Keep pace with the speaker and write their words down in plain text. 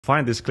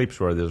Find these clips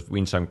where there's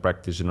Wing Chun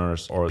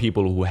practitioners or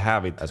people who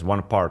have it as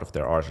one part of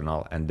their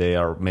arsenal and they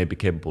are maybe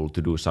capable to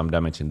do some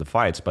damage in the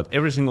fights, but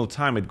every single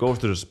time it goes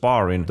to the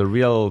sparring, the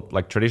real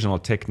traditional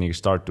techniques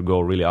start to go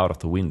really out of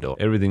the window.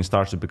 Everything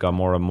starts to become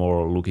more and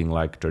more looking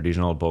like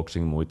traditional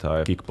boxing, Muay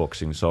Thai,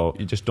 kickboxing, so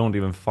you just don't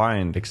even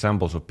find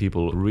examples of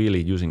people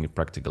really using it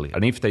practically.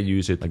 And if they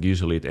use it,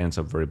 usually it ends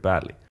up very badly.